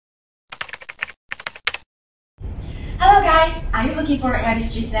Hello guys, are you looking for a LED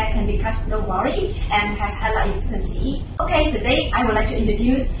strip that can be cut no worry and has highlight efficiency? Okay, today I would like to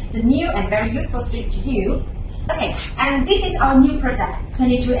introduce the new and very useful strip to you. Okay, and this is our new product,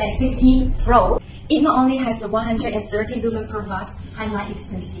 2216 PRO. It not only has the 130 lumen per watt highlight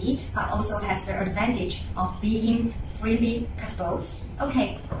efficiency, but also has the advantage of being freely cuttable.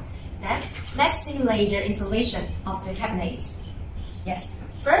 Okay, then let's simulate the installation of the cabinet. Yes,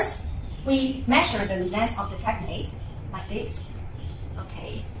 first we measure the length of the cabinet like this.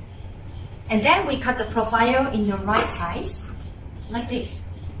 Okay, and then we cut the profile in the right size like this.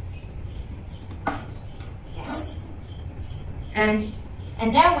 Yes, and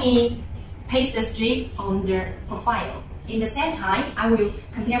then we paste the strip on the profile. In the same time, I will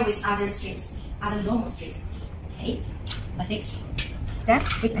compare with other strips, other normal strips. Okay, like this. Then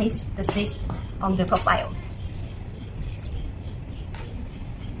we paste the strips on the profile.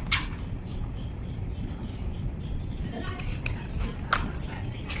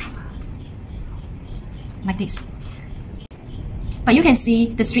 Like this. But you can see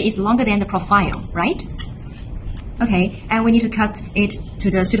the strip is longer than the profile, right? Okay, and we need to cut it to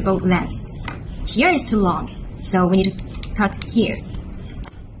the suitable length. Here is too long, so we need to cut here,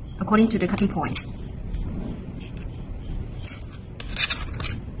 according to the cutting point.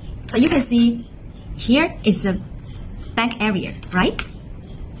 But you can see, here is the back area, right?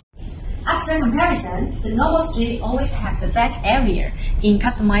 After comparison, the normal strip always have the back area in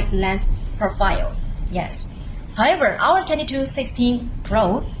customized length profile. Yes. However, our 2216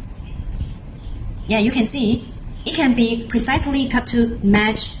 PRO, yeah, you can see, it can be precisely cut to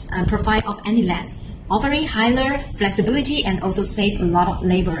match profile of any length, offering higher flexibility and also save a lot of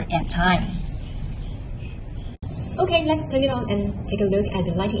labor and time. Okay, let's turn it on and take a look at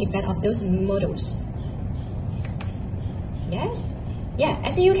the lighting effect of those models. Yes? Yeah,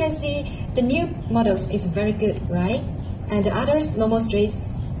 as you can see, the new models is very good, right? And the others normal strips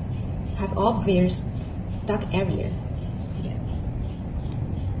have obvious dark area. Yeah.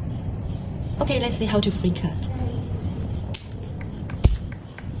 Okay, let's see how to free cut.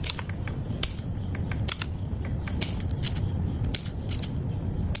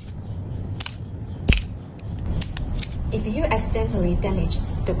 If you accidentally damage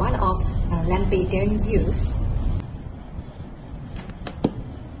the one of lamp during use,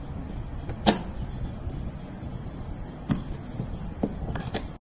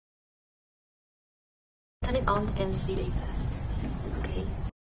 turn it on and see the effect. Okay.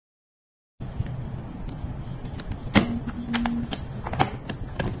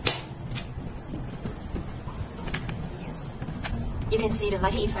 Yes. You can see the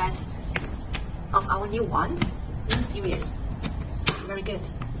lighting effect of our new one. New series. It's very good.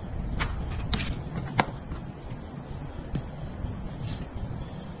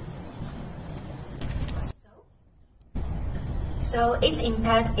 So its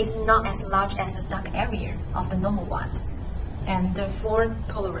impact is not as large as the dark area of the normal one, and the fault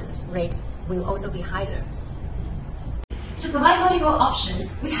tolerance rate will also be higher. To provide multiple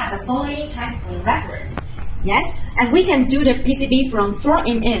options, we have the following types for reference. Yes, and we can do the PCB from 4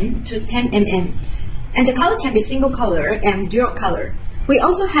 mm to 10 mm. And the color can be single color and dual color. We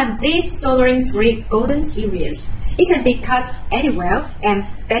also have this soldering-free golden series. It can be cut anywhere and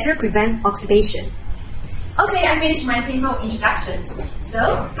better prevent oxidation. Okay, I finished my simple introductions. So,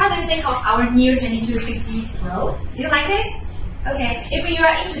 how do you think of our new 2216 PRO? Do you like it? Okay, if you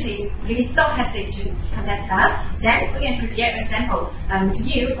are interested, please don't hesitate to contact us. Then we can prepare a sample to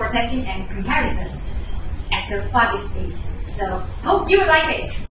you for testing and comparisons at the 5 speeds. So, hope you will like it.